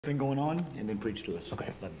Thing going on, and then preach to us.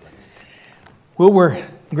 Okay. Well, we're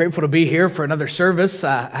grateful to be here for another service.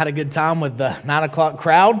 I had a good time with the 9 o'clock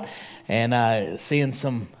crowd and seeing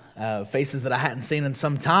some faces that I hadn't seen in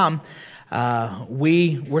some time.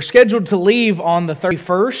 We were scheduled to leave on the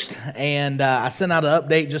 31st, and I sent out an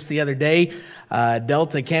update just the other day.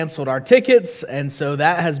 Delta canceled our tickets, and so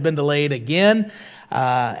that has been delayed again.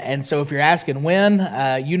 And so if you're asking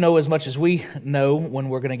when, you know as much as we know when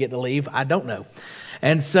we're going to get to leave. I don't know.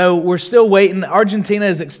 And so we're still waiting. Argentina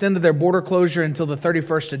has extended their border closure until the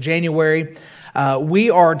 31st of January. We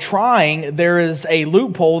are trying. There is a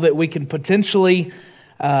loophole that we can potentially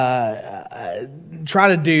try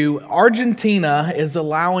to do. Argentina is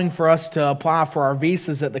allowing for us to apply for our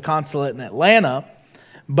visas at the consulate in Atlanta.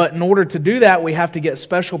 But in order to do that, we have to get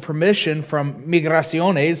special permission from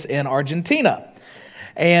Migraciones in Argentina.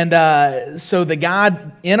 And so the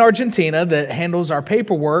guy in Argentina that handles our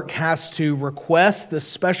paperwork has to request this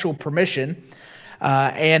special permission,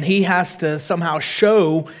 and he has to somehow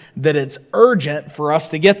show that it's urgent for us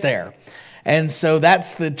to get there. And so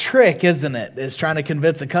that's the trick, isn't it? Is trying to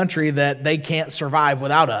convince a country that they can't survive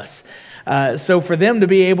without us. So for them to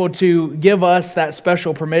be able to give us that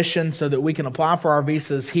special permission so that we can apply for our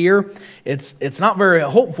visas here, it's not very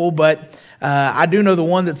hopeful, but I do know the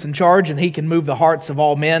one that's in charge, and he can move the hearts of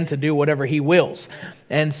all men to do whatever he wills.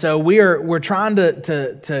 And so we're trying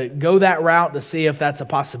to go that route to see if that's a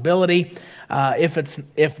possibility.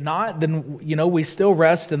 If not, then we still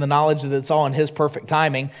rest in the knowledge that it's all in His perfect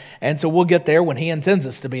timing, and so we'll get there when He intends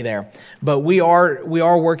us to be there. But we are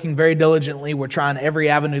working very diligently. We're trying every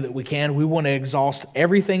avenue that we can. We want to exhaust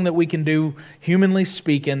everything that we can do, humanly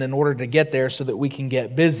speaking, in order to get there, so that we can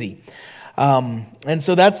get busy. And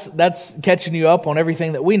so that's catching you up on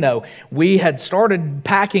everything that we know. We had started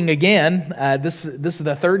packing again. This is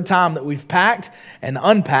the third time that we've packed and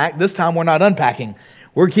unpacked. This time we're not unpacking.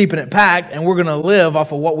 We're keeping it packed, and we're going to live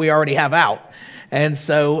off of what we already have out. And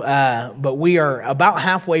so, but we are about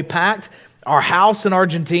halfway packed. Our house in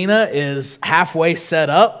Argentina is halfway set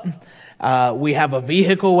up. We have a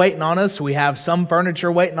vehicle waiting on us. We have some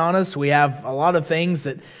furniture waiting on us. We have a lot of things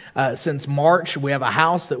that since March, we have a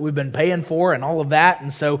house that we've been paying for and all of that.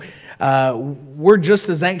 And so we're just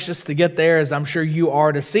as anxious to get there as I'm sure you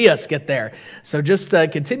are to see us get there. So just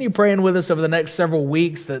continue praying with us over the next several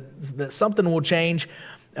weeks that something will change.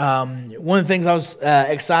 One of the things I was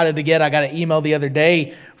excited to get, I got an email the other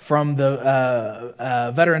day from the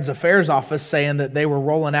Veterans Affairs Office saying that they were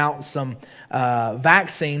rolling out some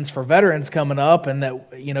vaccines for veterans coming up, and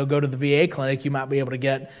that go to the VA clinic, you might be able to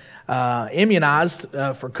get immunized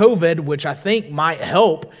for COVID, which I think might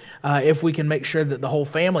help if we can make sure that the whole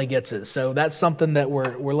family gets it. So that's something that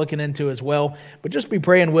we're looking into as well. But just be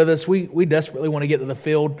praying with us. We desperately want to get to the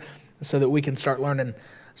field so that we can start learning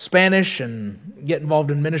Spanish and get involved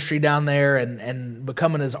in ministry down there and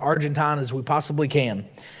becoming as Argentine as we possibly can.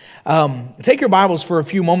 Take your Bibles for a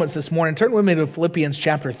few moments this morning. Turn with me to Philippians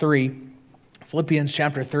chapter 3. Philippians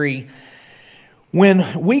chapter 3.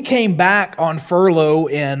 When we came back on furlough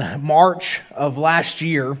in March of last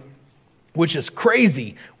year, which is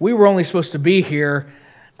crazy, we were only supposed to be here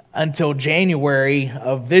until January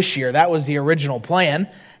of this year. That was the original plan.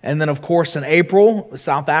 And then, of course, in April,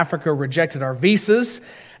 South Africa rejected our visas,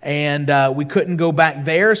 and we couldn't go back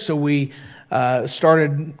there, so we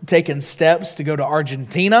started taking steps to go to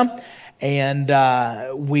Argentina, and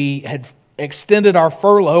we had extended our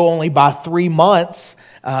furlough only by 3 months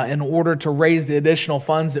in order to raise the additional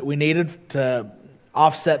funds that we needed to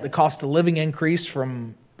offset the cost of living increase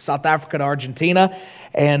from South Africa to Argentina.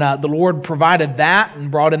 And the Lord provided that and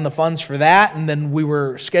brought in the funds for that. And then we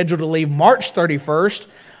were scheduled to leave March 31st.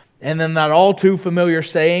 And then that all too familiar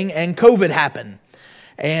saying, and COVID happened.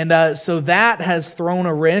 And so that has thrown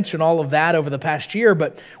a wrench in all of that over the past year.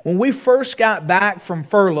 But when we first got back from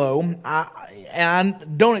furlough, and I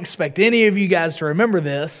don't expect any of you guys to remember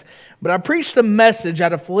this, but I preached a message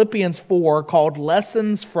out of Philippians 4 called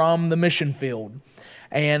Lessons from the Mission Field.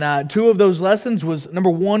 And two of those lessons was,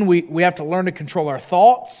 number one, we have to learn to control our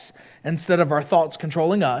thoughts instead of our thoughts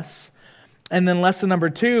controlling us. And then lesson number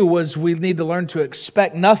two was we need to learn to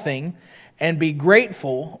expect nothing and be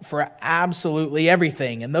grateful for absolutely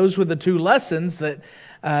everything. And those were the two lessons that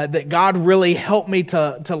God really helped me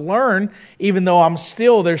to learn, even though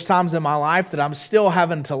there's times in my life that I'm still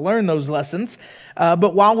having to learn those lessons.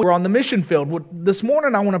 But while we're on the mission field, this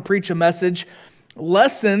morning I want to preach a message,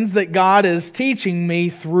 lessons that God is teaching me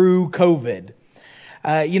through COVID.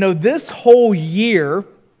 This whole year,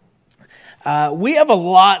 we have a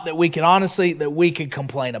lot that we could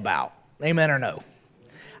complain about. Amen or no?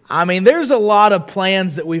 I mean, there's a lot of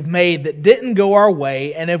plans that we've made that didn't go our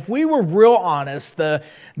way, and if we were real honest, the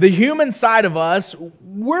human side of us,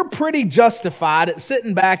 we're pretty justified at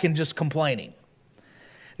sitting back and just complaining.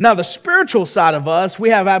 Now, the spiritual side of us, we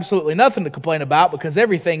have absolutely nothing to complain about because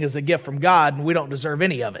everything is a gift from God and we don't deserve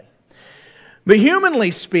any of it. But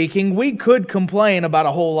humanly speaking, we could complain about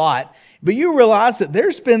a whole lot. But you realize that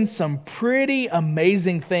there's been some pretty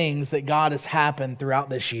amazing things that God has happened throughout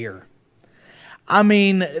this year. I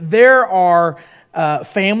mean, there are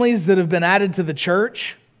families that have been added to the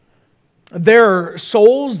church. There are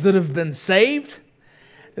souls that have been saved.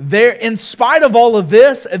 There, in spite of all of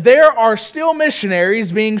this, there are still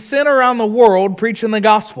missionaries being sent around the world preaching the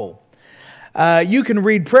gospel. You can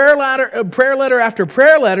read prayer letter after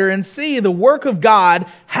prayer letter and see the work of God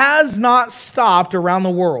has not stopped around the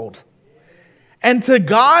world. And to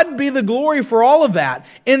God be the glory for all of that.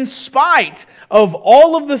 In spite of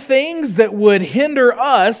all of the things that would hinder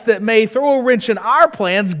us, that may throw a wrench in our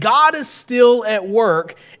plans, God is still at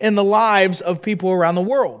work in the lives of people around the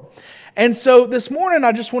world. And so this morning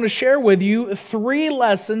I just want to share with you 3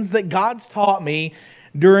 lessons that God's taught me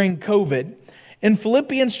during COVID. In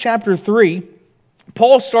Philippians chapter 3,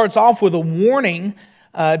 Paul starts off with a warning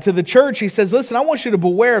to the church. He says, listen, I want you to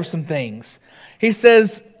beware of some things. He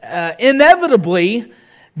says, inevitably,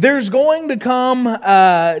 there's going to come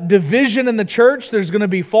division in the church. There's going to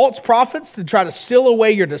be false prophets to try to steal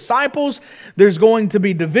away your disciples. There's going to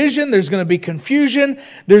be division. There's going to be confusion.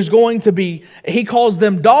 There's going to be, he calls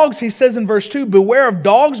them dogs. He says in verse 2, beware of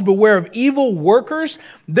dogs, beware of evil workers.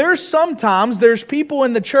 There's people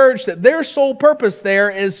in the church that their sole purpose there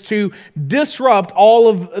is to disrupt all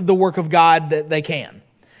of the work of God that they can.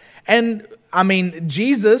 And I mean,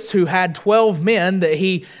 Jesus, who had 12 men that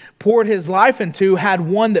he poured his life into, had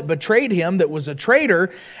one that betrayed him, that was a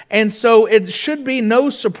traitor. And so it should be no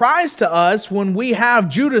surprise to us when we have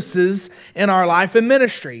Judases in our life and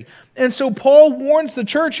ministry. And so Paul warns the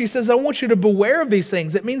church. He says, I want you to beware of these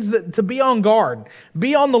things. It means that to be on guard,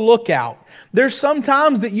 be on the lookout. There's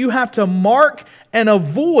sometimes that you have to mark and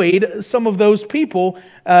avoid some of those people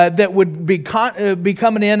that would be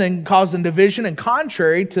coming in and causing division and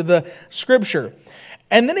contrary to the Scripture.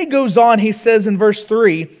 And then he goes on, he says in verse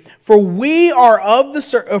 3, For we are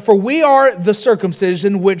the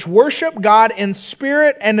circumcision which worship God in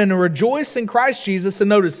spirit and in rejoice in Christ Jesus. And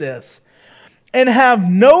notice this, and have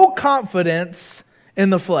no confidence in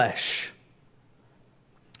the flesh.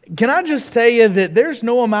 Can I just tell you that there's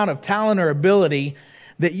no amount of talent or ability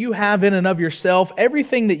that you have in and of yourself.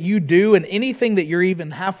 Everything that you do and anything that you're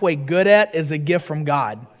even halfway good at is a gift from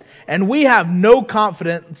God. And we have no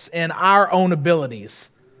confidence in our own abilities.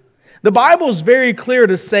 The Bible is very clear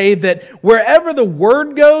to say that wherever the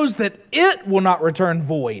word goes, that it will not return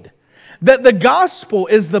void. That the gospel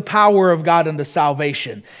is the power of God unto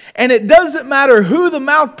salvation. And it doesn't matter who the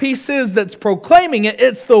mouthpiece is that's proclaiming it,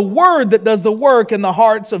 it's the word that does the work in the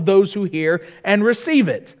hearts of those who hear and receive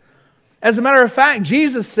it. As a matter of fact,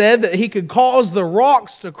 Jesus said that He could cause the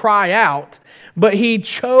rocks to cry out, but He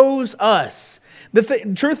chose us.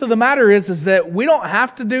 The truth of the matter is that we don't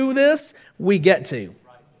have to do this, we get to.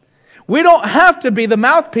 We don't have to be the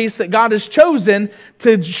mouthpiece that God has chosen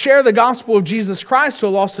to share the gospel of Jesus Christ to a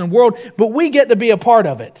lost world, but we get to be a part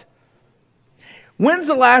of it. When's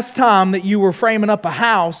the last time that you were framing up a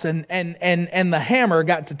house and the hammer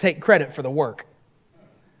got to take credit for the work?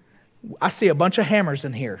 I see a bunch of hammers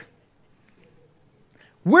in here.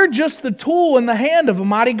 We're just the tool in the hand of a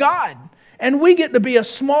mighty God. And we get to be a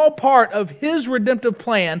small part of His redemptive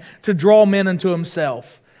plan to draw men into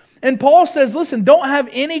Himself. And Paul says, listen, don't have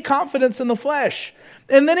any confidence in the flesh.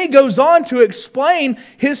 And then he goes on to explain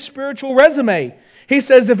his spiritual resume. He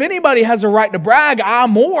says, if anybody has a right to brag, I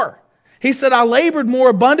more. He said, I labored more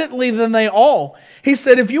abundantly than they all. He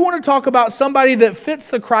said, if you want to talk about somebody that fits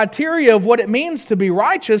the criteria of what it means to be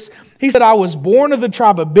righteous, he said, I was born of the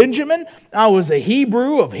tribe of Benjamin. I was a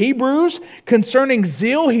Hebrew of Hebrews. Concerning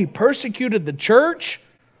zeal, he persecuted the church.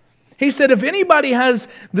 He said, if anybody has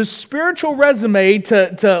the spiritual resume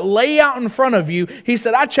to lay out in front of you, he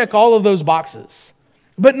said, I check all of those boxes.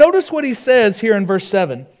 But notice what he says here in verse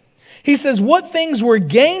 7. He says, what things were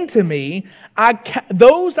gained to me,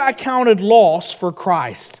 those I counted loss for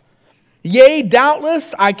Christ. Yea,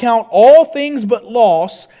 doubtless, I count all things but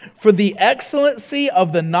loss for the excellency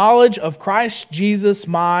of the knowledge of Christ Jesus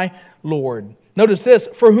my Lord. Notice this,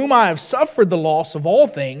 for whom I have suffered the loss of all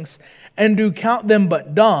things, and do count them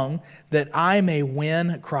but dung, that I may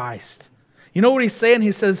win Christ. You know what he's saying?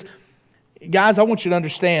 He says, guys, I want you to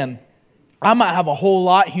understand, I might have a whole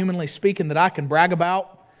lot, humanly speaking, that I can brag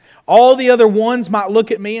about. All the other ones might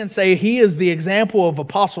look at me and say, he is the example of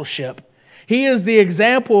apostleship. He is the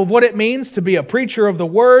example of what it means to be a preacher of the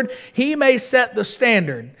Word. He may set the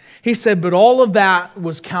standard. He said, but all of that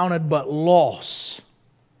was counted but loss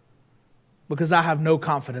because I have no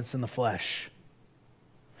confidence in the flesh.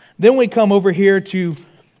 Then we come over here to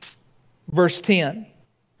verse 10.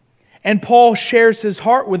 And Paul shares his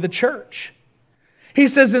heart with the church. He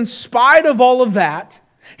says, in spite of all of that,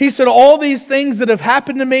 he said, all these things that have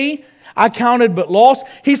happened to me, I counted but loss.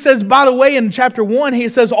 He says, by the way, in chapter 1, he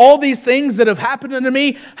says, all these things that have happened to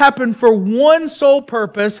me happened for one sole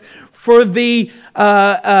purpose, for the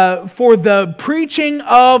preaching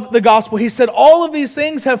of the gospel. He said, all of these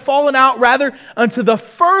things have fallen out rather unto the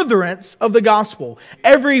furtherance of the gospel.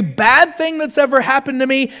 Every bad thing that's ever happened to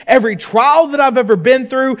me, every trial that I've ever been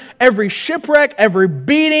through, every shipwreck, every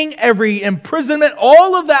beating, every imprisonment,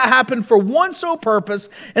 all of that happened for one sole purpose,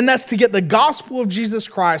 and that's to get the gospel of Jesus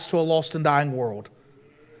Christ to a lost and dying world.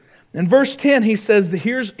 In verse 10, he says,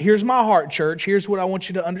 here's my heart, church. Here's what I want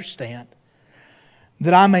you to understand.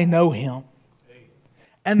 That I may know Him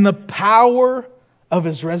and the power of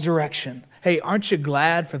His resurrection. Hey, aren't you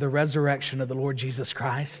glad for the resurrection of the Lord Jesus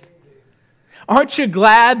Christ? Aren't you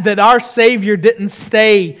glad that our Savior didn't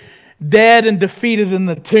stay dead and defeated in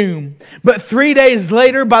the tomb, but 3 days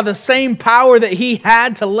later, by the same power that He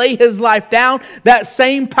had to lay His life down, that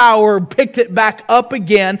same power picked it back up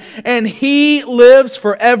again, and He lives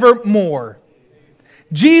forevermore.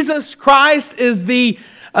 Jesus Christ is the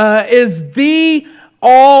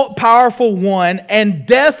all-powerful one, and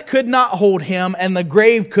death could not hold Him, and the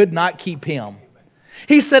grave could not keep Him.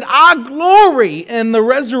 He said, I glory in the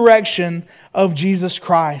resurrection of Jesus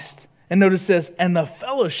Christ. And notice this, and the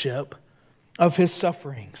fellowship of His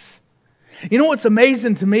sufferings. You know what's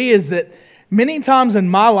amazing to me is that many times in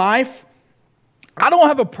my life, I don't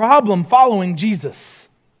have a problem following Jesus.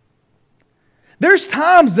 There's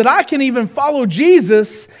times that I can even follow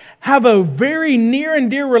Jesus, have a very near and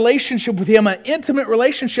dear relationship with Him, an intimate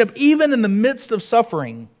relationship, even in the midst of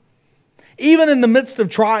suffering, even in the midst of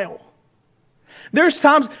trial. There's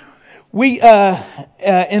times we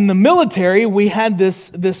in the military we had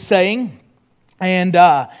this saying, and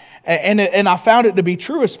I found it to be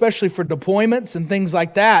true, especially for deployments and things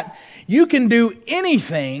like that. You can do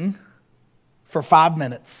anything for 5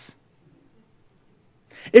 minutes.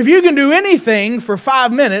 If you can do anything for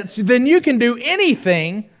 5 minutes, then you can do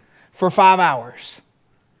anything for 5 hours.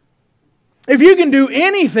 If you can do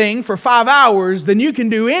anything for 5 hours, then you can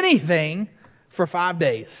do anything for 5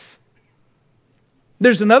 days.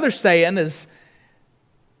 There's another saying is,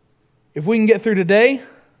 if we can get through today,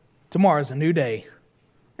 tomorrow's a new day.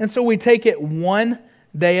 And so we take it one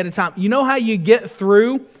day at a time. You know how you get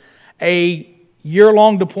through a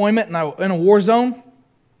year-long deployment in a war zone?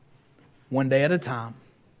 One day at a time.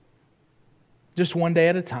 Just one day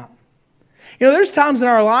at a time. You know, there's times in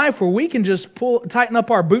our life where we can just tighten up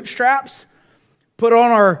our bootstraps, put on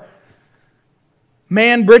our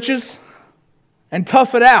man britches, and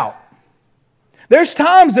tough it out. There's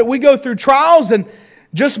times that we go through trials and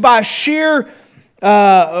just by sheer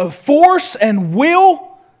force and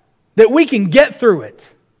will that we can get through it.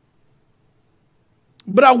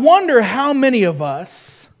 But I wonder how many of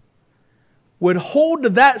us would hold to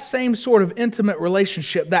that same sort of intimate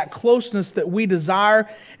relationship, that closeness that we desire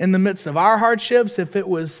in the midst of our hardships, if it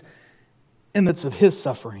was in the midst of His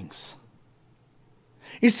sufferings.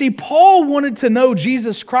 You see, Paul wanted to know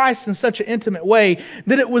Jesus Christ in such an intimate way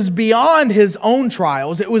that it was beyond his own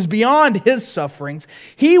trials, it was beyond his sufferings.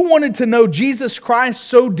 He wanted to know Jesus Christ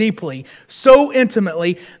so deeply, so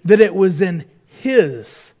intimately, that it was in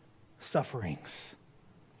His sufferings.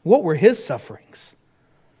 What were His sufferings?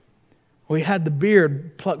 Well, He had the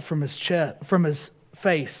beard plucked from His chest, from His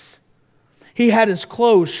face. He had His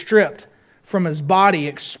clothes stripped from His body,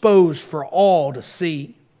 exposed for all to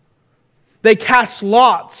see. They cast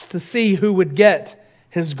lots to see who would get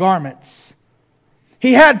His garments.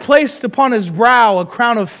 He had placed upon His brow a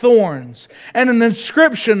crown of thorns and an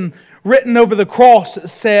inscription written over the cross that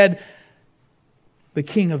said, "The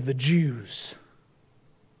King of the Jews."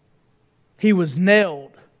 He was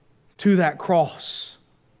nailed to that cross.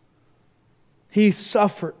 He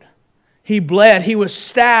suffered. He bled. He was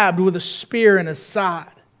stabbed with a spear in His side.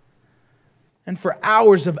 And for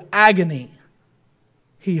hours of agony,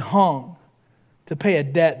 He hung to pay a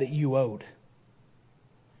debt that you owed.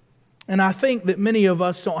 And I think that many of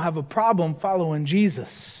us don't have a problem following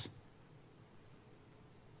Jesus,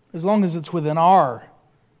 as long as it's within our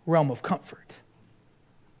realm of comfort.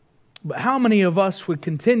 But how many of us would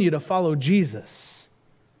continue to follow Jesus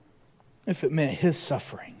if it meant His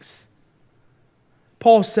sufferings?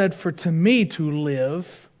 Paul said, "For to me to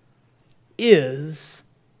live is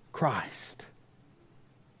Christ."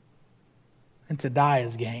 and to die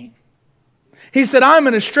is gain. He said, I'm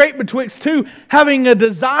in a strait betwixt two, having a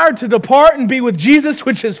desire to depart and be with Jesus,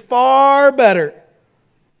 which is far better.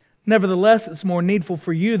 Nevertheless, it's more needful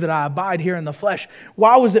for you that I abide here in the flesh.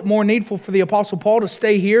 Why was it more needful for the Apostle Paul to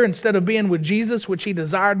stay here instead of being with Jesus, which he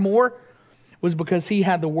desired more? It was because he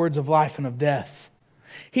had the words of life and of death.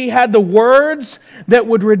 He had the words that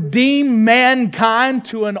would redeem mankind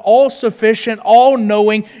to an all-sufficient,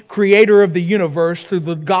 all-knowing Creator of the universe through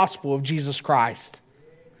the gospel of Jesus Christ.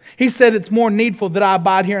 He said, it's more needful that I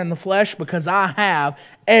abide here in the flesh because I have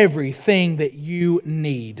everything that you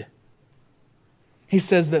need. He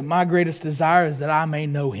says that my greatest desire is that I may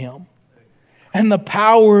know Him and the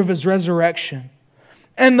power of His resurrection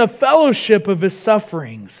and the fellowship of His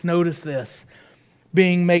sufferings. Notice this,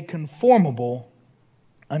 being made conformable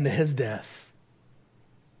unto His death.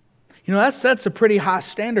 You know, that sets a pretty high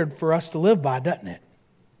standard for us to live by, doesn't it?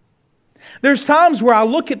 There's times where I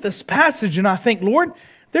look at this passage and I think, Lord,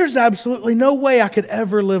 there's absolutely no way I could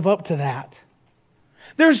ever live up to that.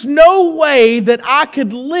 There's no way that I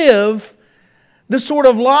could live the sort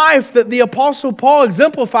of life that the Apostle Paul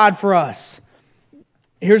exemplified for us.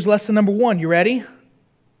 Here's lesson number 1. You ready?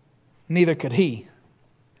 Neither could he.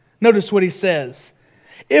 Notice what he says.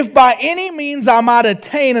 If by any means I might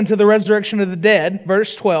attain unto the resurrection of the dead,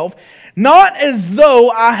 verse 12, not as though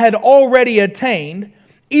I had already attained,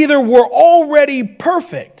 either were already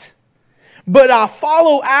perfect, but I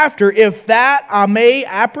follow after, if that I may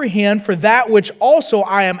apprehend for that which also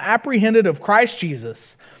I am apprehended of Christ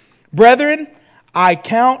Jesus. Brethren, I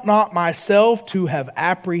count not myself to have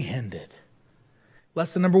apprehended.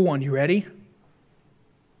 Lesson number 1, you ready?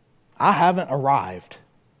 I haven't arrived,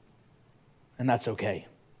 and that's okay.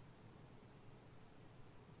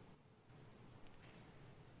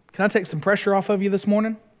 Can I take some pressure off of you this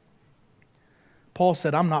morning? Paul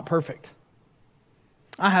said, I'm not perfect.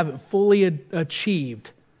 I haven't fully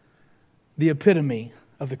achieved the epitome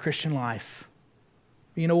of the Christian life.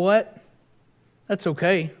 But you know what? That's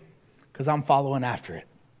okay, because I'm following after it.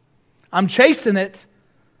 I'm chasing it.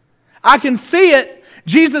 I can see it.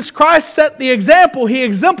 Jesus Christ set the example. He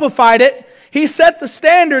exemplified it. He set the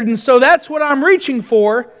standard, and so that's what I'm reaching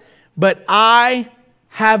for. But I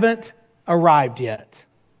haven't arrived yet.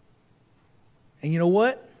 And you know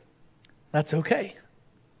what? That's okay.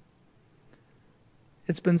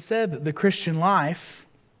 It's been said that the Christian life,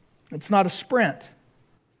 it's not a sprint.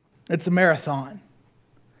 It's a marathon.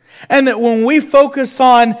 And that when we focus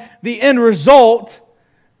on the end result,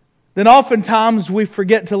 then oftentimes we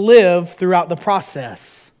forget to live throughout the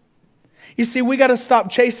process. You see, we got to stop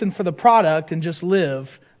chasing for the product and just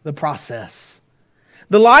live the process.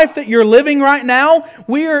 The life that you're living right now,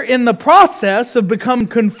 we are in the process of becoming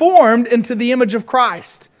conformed into the image of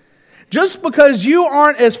Christ. Just because you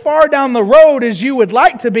aren't as far down the road as you would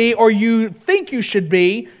like to be or you think you should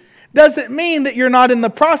be, doesn't mean that you're not in the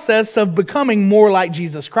process of becoming more like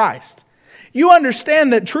Jesus Christ. You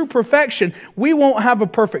understand that true perfection, we won't have a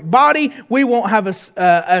perfect body, we won't have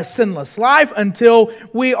a sinless life until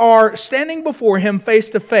we are standing before Him face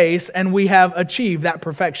to face and we have achieved that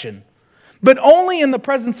perfection. But only in the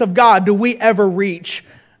presence of God do we ever reach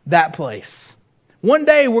that place. One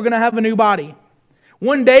day we're going to have a new body.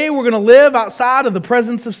 One day we're going to live outside of the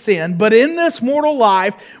presence of sin. But in this mortal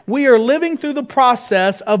life, we are living through the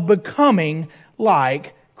process of becoming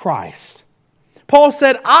like Christ. Paul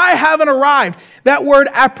said, I haven't arrived. That word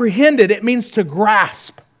apprehended, it means to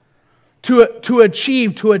grasp, to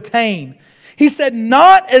achieve, to attain. He said,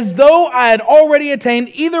 not as though I had already attained,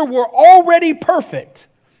 either were already perfect,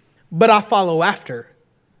 but I follow after.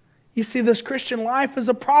 You see, this Christian life is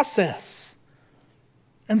a process.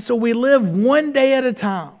 And so we live one day at a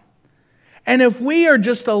time. And if we are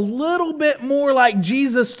just a little bit more like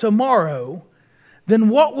Jesus tomorrow than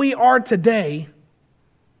what we are today,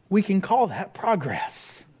 we can call that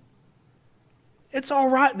progress. It's all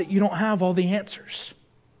right that you don't have all the answers.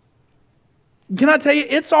 Can I tell you,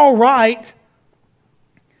 it's all right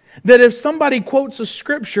that if somebody quotes a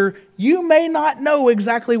scripture, you may not know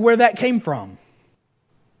exactly where that came from.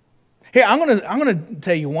 Here, I'm going to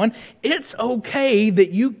tell you one. It's okay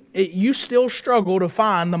that you still struggle to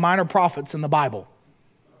find the minor prophets in the Bible.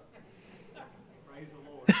 Praise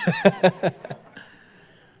the Lord.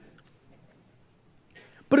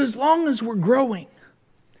 But as long as we're growing,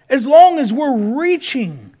 as long as we're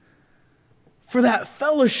reaching for that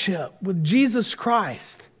fellowship with Jesus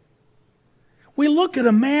Christ, we look at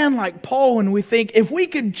a man like Paul and we think, if we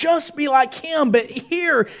could just be like him. But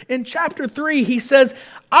here in chapter 3, he says,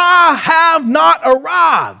 I have not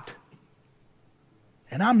arrived,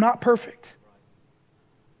 and I'm not perfect.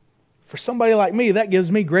 For somebody like me, that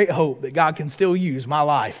gives me great hope that God can still use my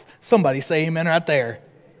life. Somebody say amen right there.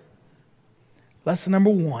 Lesson number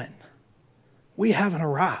 1. We haven't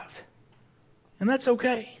arrived. And that's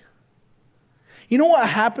okay. You know what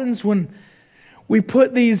happens when we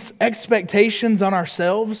put these expectations on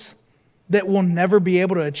ourselves that we'll never be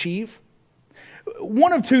able to achieve?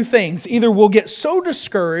 One of two things. Either we'll get so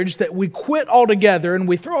discouraged that we quit altogether and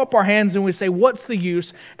we throw up our hands and we say, what's the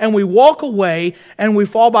use? And we walk away and we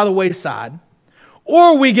fall by the wayside.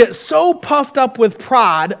 Or we get so puffed up with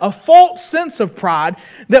pride, a false sense of pride,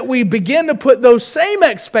 that we begin to put those same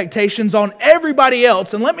expectations on everybody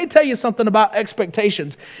else. And let me tell you something about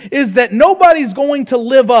expectations, is that nobody's going to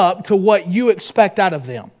live up to what you expect out of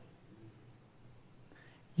them.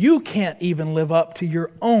 You can't even live up to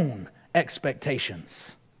your own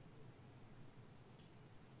expectations.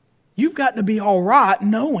 You've got to be all right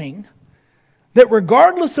knowing that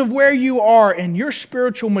regardless of where you are in your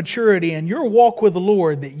spiritual maturity and your walk with the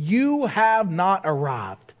Lord, that you have not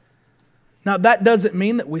arrived. Now, that doesn't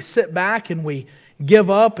mean that we sit back and we give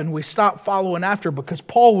up and we stop following after, because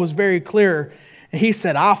Paul was very clear. He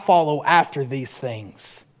said, I follow after these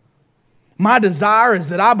things. My desire is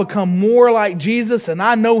that I become more like Jesus and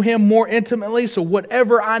I know Him more intimately. So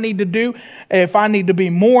whatever I need to do, if I need to be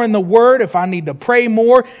more in the Word, if I need to pray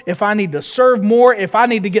more, if I need to serve more, if I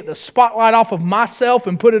need to get the spotlight off of myself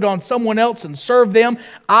and put it on someone else and serve them,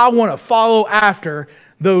 I want to follow after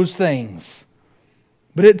those things.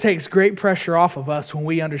 But it takes great pressure off of us when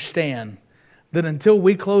we understand that until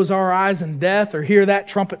we close our eyes in death or hear that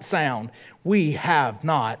trumpet sound, we have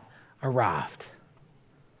not arrived.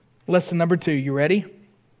 Lesson number 2, you ready?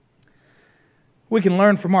 We can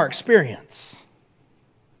learn from our experience.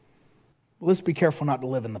 Let's be careful not to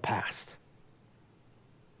live in the past.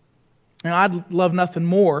 Now, I'd love nothing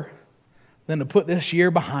more than to put this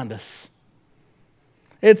year behind us.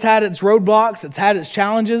 It's had its roadblocks, it's had its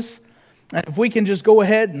challenges, and if we can just go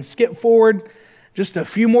ahead and skip forward just a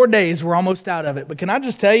few more days, we're almost out of it. But can I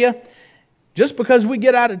just tell you, just because we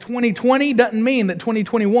get out of 2020 doesn't mean that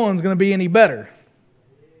 2021 is going to be any better.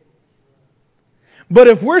 But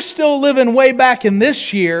if we're still living way back in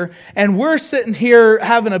this year and we're sitting here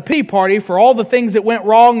having a pity party for all the things that went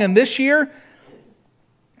wrong in this year,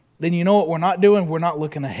 then you know what we're not doing? We're not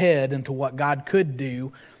looking ahead into what God could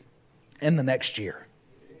do in the next year.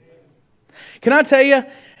 Can I tell you,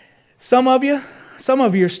 some of you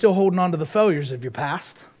are still holding on to the failures of your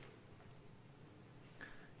past.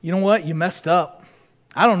 You know what? You messed up.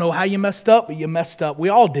 I don't know how you messed up, but you messed up. We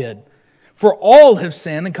all did. For all have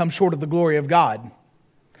sinned and come short of the glory of God.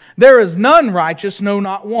 There is none righteous, no,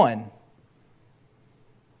 not one.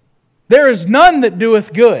 There is none that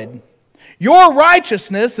doeth good. Your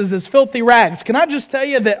righteousness is as filthy rags. Can I just tell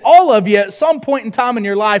you that all of you at some point in time in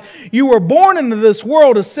your life, you were born into this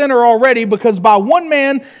world a sinner already, because by one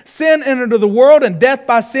man sin entered the world and death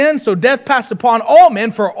by sin, so death passed upon all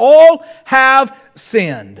men, for all have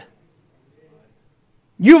sinned.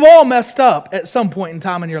 You've all messed up at some point in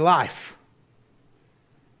time in your life.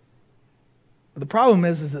 But the problem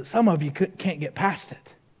is that some of you can't get past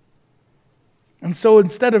it. And so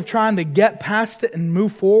instead of trying to get past it and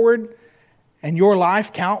move forward and your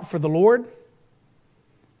life count for the Lord,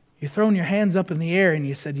 you've thrown your hands up in the air and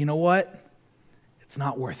you said, you know what? It's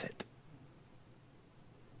not worth it.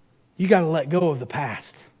 You got to let go of the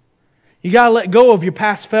past. You got to let go of your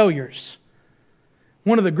past failures.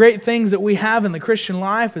 One of the great things that we have in the Christian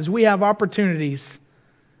life is we have opportunities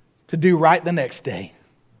to do right the next day.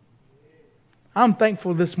 I'm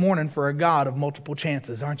thankful this morning for a God of multiple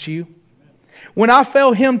chances, aren't you? When I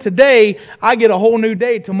fail Him today, I get a whole new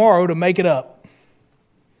day tomorrow to make it up.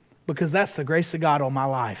 Because that's the grace of God on my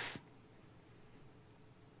life.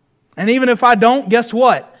 And even if I don't, guess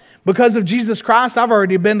what? Because of Jesus Christ, I've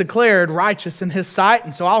already been declared righteous in His sight,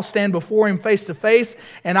 and so I'll stand before Him face to face,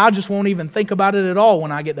 and I just won't even think about it at all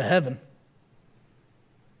when I get to heaven.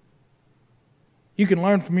 You can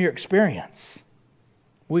learn from your experience.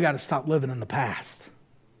 We got to stop living in the past.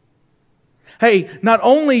 Hey, not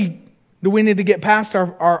only do we need to get past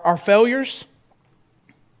our failures,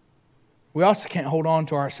 we also can't hold on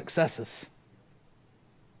to our successes.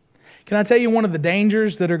 Can I tell you one of the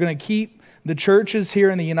dangers that are going to keep the churches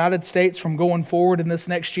here in the United States from going forward in this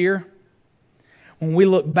next year? When we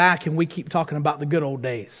look back and we keep talking about the good old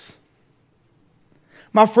days.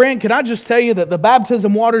 My friend, can I just tell you that the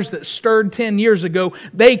baptism waters that stirred 10 years ago,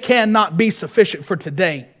 they cannot be sufficient for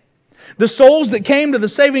today. The souls that came to the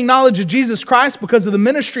saving knowledge of Jesus Christ because of the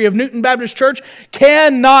ministry of Newton Baptist Church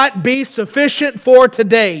cannot be sufficient for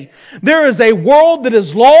today. There is a world that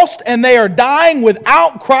is lost and they are dying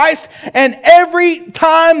without Christ, and every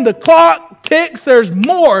time the clock ticks, there's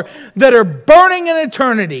more that are burning in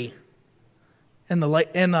eternity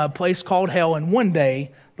in a place called hell, and one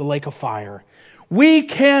day the lake of fire. We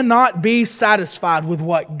cannot be satisfied with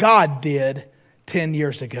what God did 10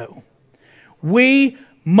 years ago. We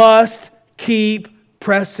must keep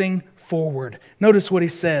pressing forward. Notice what he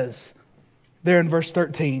says there in verse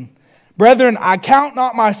 13. Brethren, I count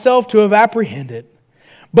not myself to have apprehended,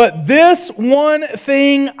 but this one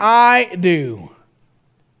thing I do,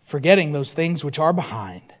 forgetting those things which are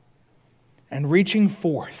behind, and reaching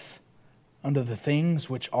forth unto the things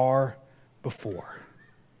which are before.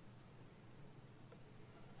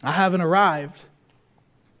 I haven't arrived,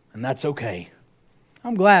 and that's okay.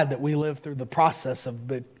 I'm glad that we live through the process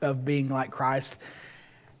of being like Christ,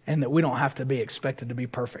 and that we don't have to be expected to be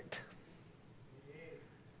perfect.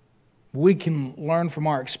 We can learn from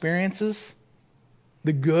our experiences,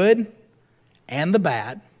 the good and the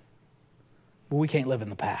bad, but we can't live in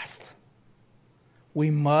the past. We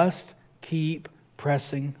must keep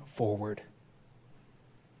pressing forward.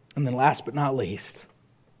 And then last but not least,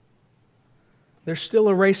 there's still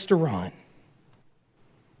a race to run.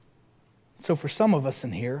 So for some of us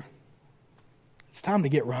in here, it's time to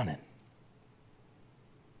get running.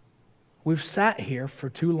 We've sat here for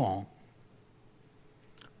too long.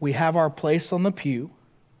 We have our place on the pew.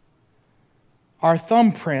 Our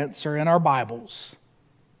thumbprints are in our Bibles.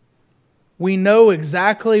 We know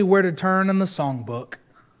exactly where to turn in the songbook.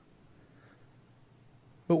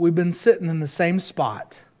 But we've been sitting in the same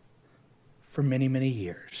spot for many, many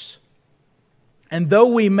years. And though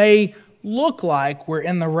we may look like we're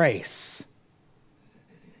in the race,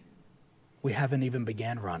 we haven't even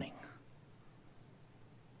began running.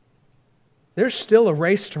 There's still a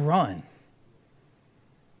race to run,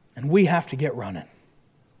 and we have to get running.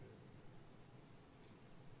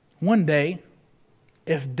 One day,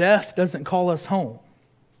 if death doesn't call us home,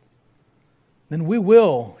 then we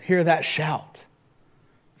will hear that shout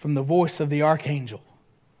from the voice of the archangel,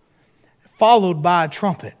 followed by a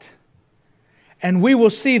trumpet. And we will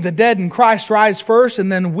see the dead in Christ rise first,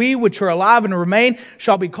 and then we which are alive and remain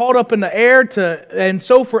shall be caught up in the air, and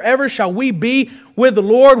so forever shall we be with the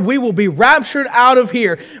Lord. We will be raptured out of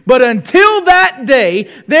here. But until that day,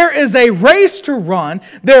 there is a race to run.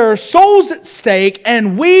 There are souls at stake,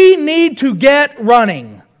 and we need to get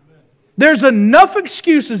running. There's enough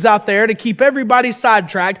excuses out there to keep everybody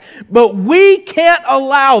sidetracked, but we can't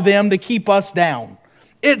allow them to keep us down.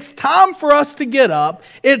 It's time for us to get up.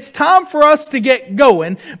 It's time for us to get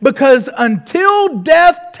going, because until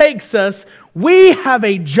death takes us, we have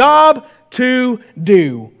a job to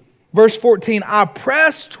do. Verse 14, I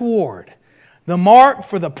press toward the mark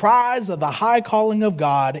for the prize of the high calling of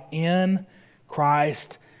God in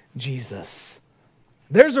Christ Jesus.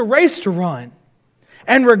 There's a race to run.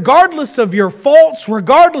 And regardless of your faults,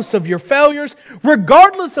 regardless of your failures,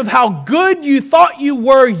 regardless of how good you thought you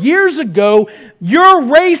were years ago, your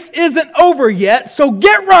race isn't over yet, so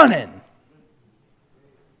get running.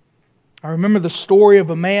 I remember the story of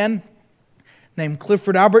a man named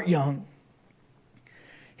Clifford Albert Young.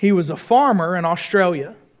 He was a farmer in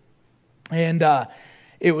Australia, and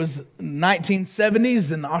it was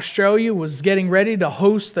 1970s, and Australia was getting ready to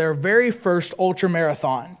host their very first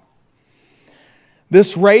ultramarathon.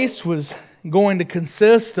 This race was going to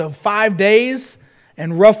consist of 5 days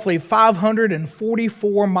and roughly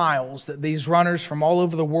 544 miles that these runners from all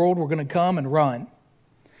over the world were going to come and run.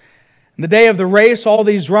 The day of the race, all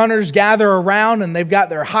these runners gather around, and they've got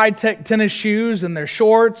their high-tech tennis shoes and their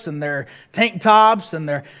shorts and their tank tops and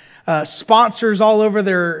their sponsors all over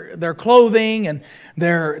their clothing, and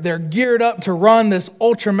they're geared up to run this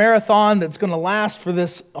ultra marathon that's going to last for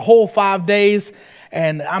this whole 5 days.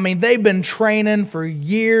 And I mean, they've been training for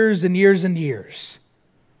years and years and years.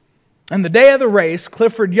 And the day of the race,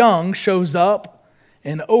 Clifford Young shows up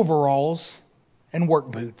in overalls and work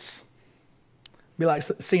boots. Be like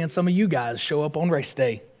seeing some of you guys show up on race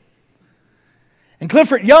day. And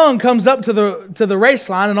Clifford Young comes up to the race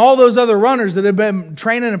line, and all those other runners that have been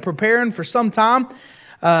training and preparing for some time,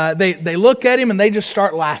 they look at him and they just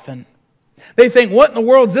start laughing. They think, what in the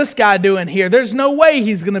world's this guy doing here? There's no way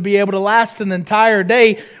he's going to be able to last an entire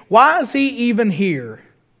day. Why is he even here?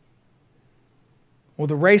 Well,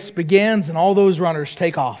 the race begins and all those runners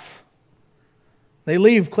take off. They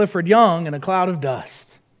leave Clifford Young in a cloud of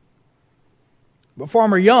dust. But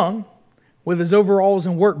Farmer Young, with his overalls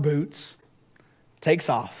and work boots, takes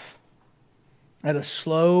off at a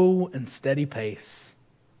slow and steady pace.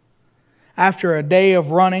 After a day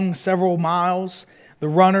of running several miles, the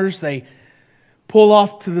runners, they pull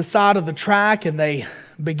off to the side of the track and they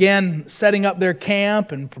begin setting up their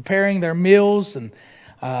camp and preparing their meals, and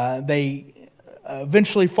they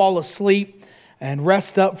eventually fall asleep and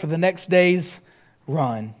rest up for the next day's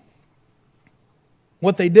run.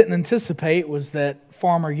 What they didn't anticipate was that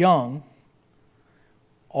Farmer Young,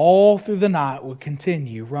 all through the night, would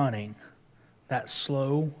continue running that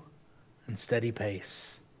slow and steady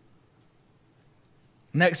pace.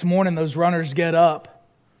 Next morning, those runners get up.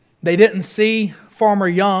 They didn't see Farmer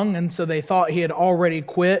Young, and so they thought he had already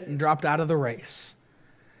quit and dropped out of the race.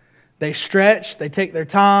 They stretch, they take their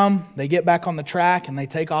time, they get back on the track, and they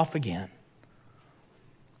take off again.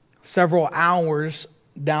 Several hours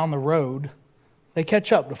down the road, they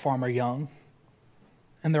catch up to Farmer Young,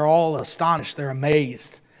 and they're all astonished, they're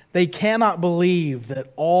amazed. They cannot believe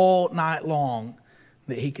that all night long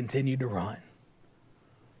that he continued to run.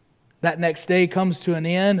 That next day comes to an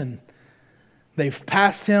end, and they've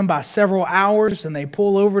passed him by several hours, and they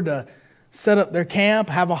pull over to set up their camp,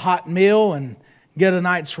 have a hot meal, and get a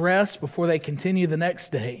night's rest before they continue the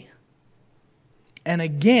next day. And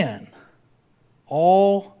again,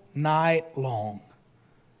 all night long,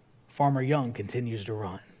 Farmer Young continues to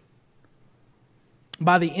run.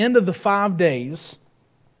 By the end of the 5 days,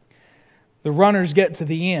 the runners get to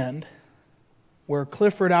the end where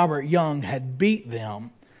Clifford Albert Young had beat them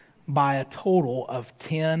by a total of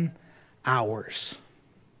 10 hours.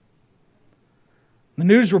 The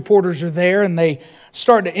news reporters are there and they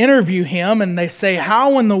start to interview him, and they say,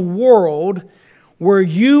 "How in the world were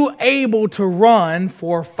you able to run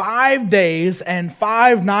for 5 days and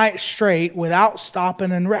 5 nights straight without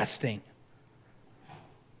stopping and resting?"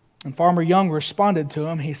 And Farmer Young responded to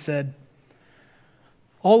him. He said,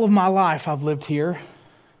 "All of my life I've lived here.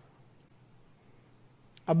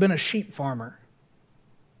 I've been a sheep farmer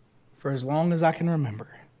for as long as I can remember.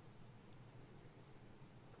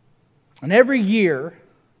 And every year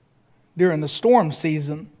during the storm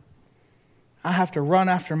season, I have to run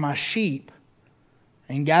after my sheep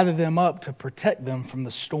and gather them up to protect them from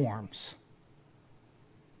the storms."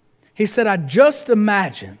 He said, "I just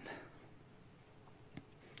imagined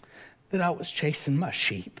that I was chasing my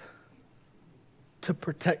sheep to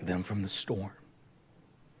protect them from the storm."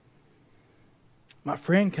 My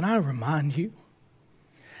friend, can I remind you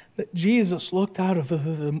that Jesus looked out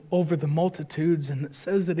over the multitudes, and it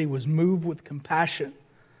says that He was moved with compassion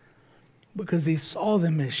because He saw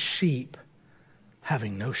them as sheep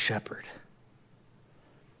having no shepherd.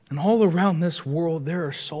 And all around this world, there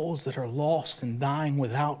are souls that are lost and dying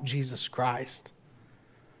without Jesus Christ.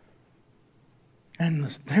 And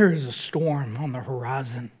there is a storm on the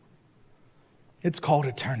horizon. It's called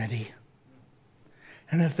eternity.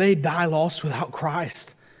 And if they die lost without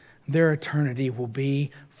Christ, their eternity will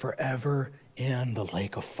be forever in the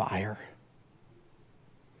lake of fire.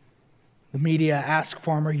 The media asked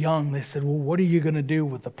Farmer Young, they said, "Well, what are you going to do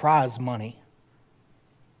with the prize money?"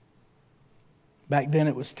 Back then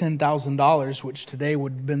it was $10,000, which today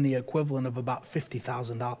would have been the equivalent of about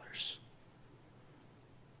 $50,000.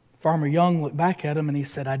 Farmer Young looked back at him and he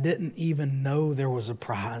said, "I didn't even know there was a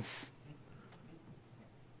prize."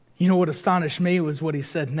 You know what astonished me was what he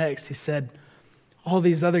said next. He said, "All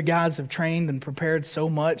these other guys have trained and prepared so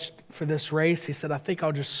much for this race." He said, "I think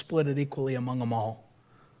I'll just split it equally among them all."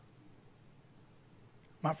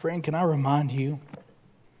 My friend, can I remind you,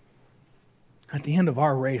 at the end of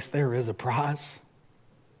our race, there is a prize.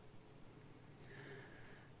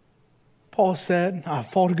 Paul said,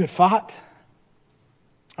 "I've fought a good fight.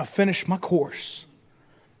 I've finished my course.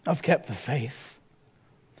 I've kept the faith.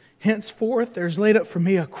 Henceforth there's laid up for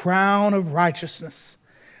me a crown of righteousness,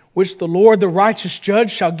 which the Lord, the righteous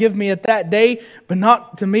judge, shall give me at that day, but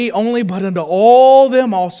not to me only, but unto all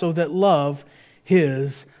them also that love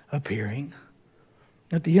His appearing."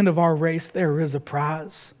 At the end of our race, there is a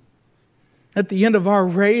prize. At the end of our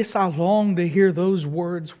race, I long to hear those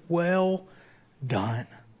words, "Well done,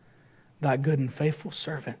 thy good and faithful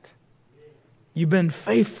servant. You've been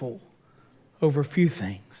faithful over few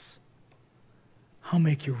things. I'll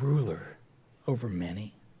make you ruler over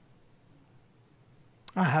many."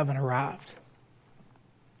 I haven't arrived.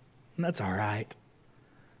 And that's all right,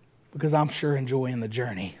 because I'm sure enjoying the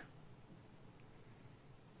journey.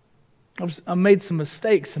 I've made some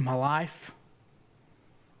mistakes in my life.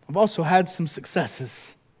 I've also had some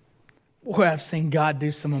successes. Boy, I've seen God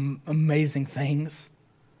do some amazing things.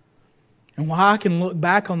 And while I can look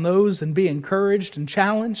back on those and be encouraged and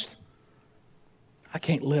challenged, I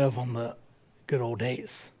can't live on the good old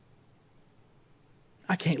days.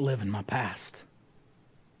 I can't live in my past.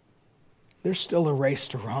 There's still a race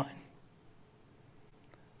to run.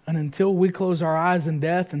 And until we close our eyes in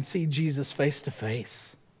death and see Jesus face to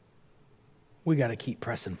face, we got to keep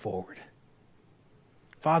pressing forward.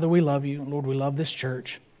 Father, we love you. Lord, we love this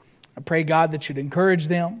church. I pray, God, that you'd encourage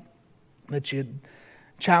them, that you'd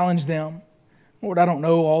challenge them. Lord, I don't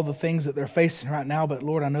know all the things that they're facing right now, but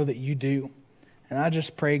Lord, I know that you do. And I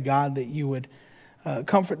just pray, God, that you would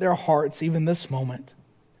comfort their hearts even this moment.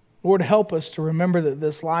 Lord, help us to remember that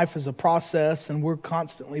this life is a process and we're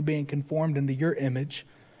constantly being conformed into your image.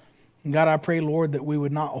 And God, I pray, Lord, that we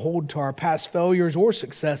would not hold to our past failures or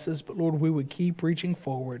successes, but Lord, we would keep reaching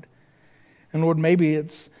forward. And Lord, maybe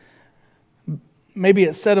it's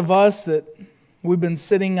said of us that we've been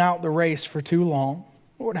sitting out the race for too long.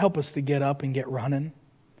 Lord, help us to get up and get running.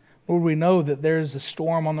 Lord, we know that there's a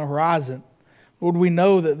storm on the horizon. Lord, we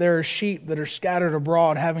know that there are sheep that are scattered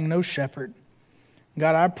abroad having no shepherd.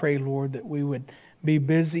 God, I pray, Lord, that we would be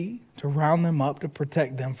busy to round them up, to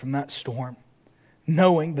protect them from that storm,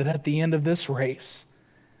 knowing that at the end of this race,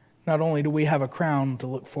 not only do we have a crown to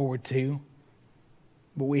look forward to,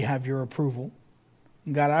 but we have your approval.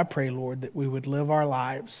 God, I pray, Lord, that we would live our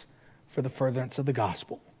lives for the furtherance of the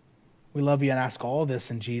gospel. We love you and ask all this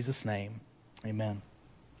in Jesus' name. Amen.